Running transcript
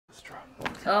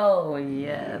Oh,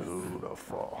 yes.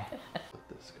 Beautiful. Let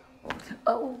this go.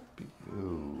 Oh.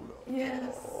 Beautiful.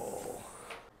 Yes.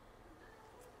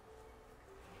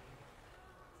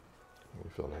 You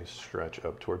feel a nice stretch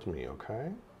up towards me,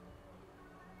 okay?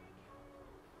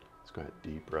 Let's go ahead,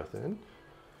 deep breath in.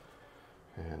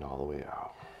 And all the way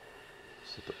out.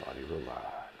 Just let the body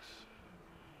relax.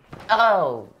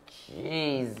 Oh,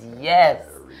 jeez, yes.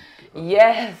 Very good.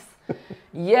 Yes.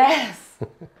 Yes.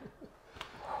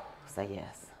 Say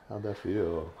yes. How'd that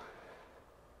feel?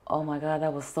 Oh my God,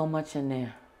 that was so much in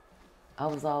there. I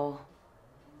was all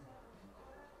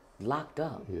locked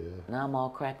up. Yeah. Now I'm all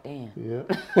cracked in. Yeah.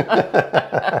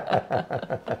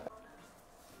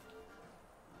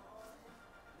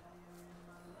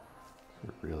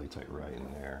 You're really tight right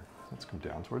in there. Let's come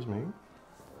down towards me.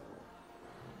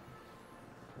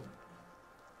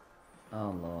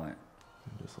 Oh, Lord.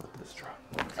 And just let this drop.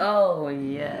 Oh,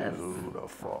 yes.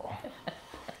 Beautiful.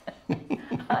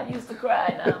 I used to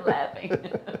cry, now I'm laughing.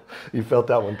 You felt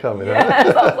that one coming, huh?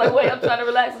 Yes, I was like, wait, I'm trying to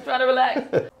relax, I'm trying to relax.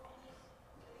 Come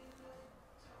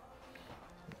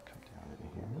down in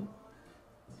here.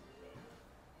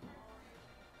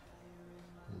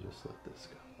 And just let this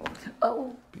go.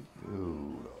 Oh.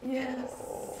 Beautiful. Yes.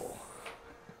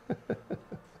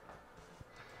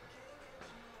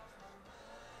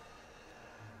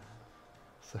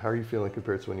 So how are you feeling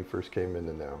compared to when you first came in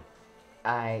and now?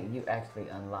 You actually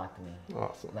unlocked me.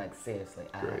 Awesome. Like seriously,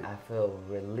 Great. I feel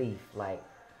relief. Like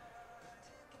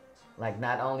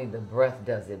not only the breath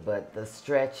does it, but the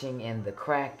stretching and the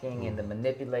cracking and the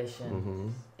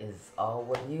manipulation is all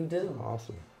what you do.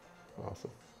 Awesome.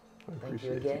 Awesome. I Thank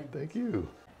you appreciate again. Thank you.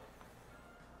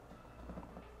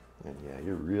 And yeah,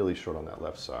 you're really short on that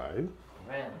left side.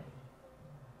 Really?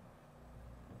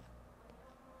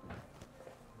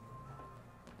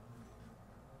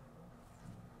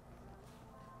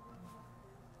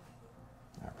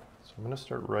 All right. So I'm going to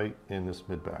start right in this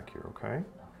mid back here, okay? Okay.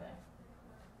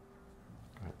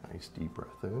 All right, nice deep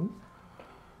breath in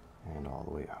and all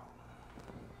the way out.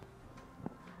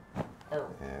 Oh.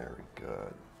 Very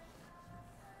good.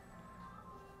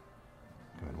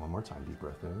 Good. One more time. Deep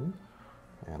breath in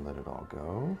and let it all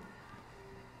go.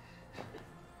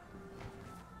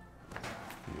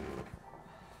 Beautiful.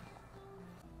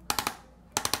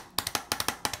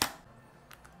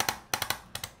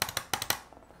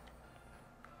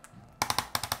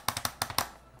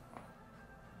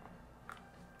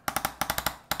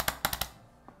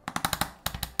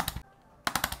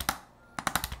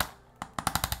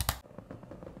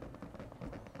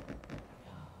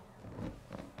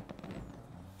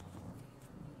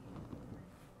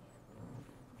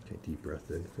 Okay, deep breath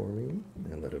in for me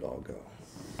and let it all go.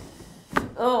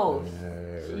 Oh,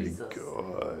 Very Jesus.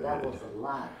 good. That was a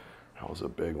lot. That was a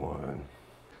big one.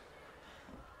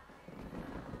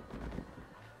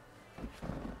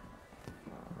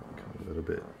 Come a little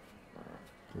bit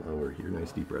lower here.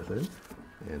 Nice deep breath in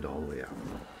and all the way out.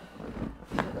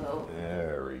 Oh.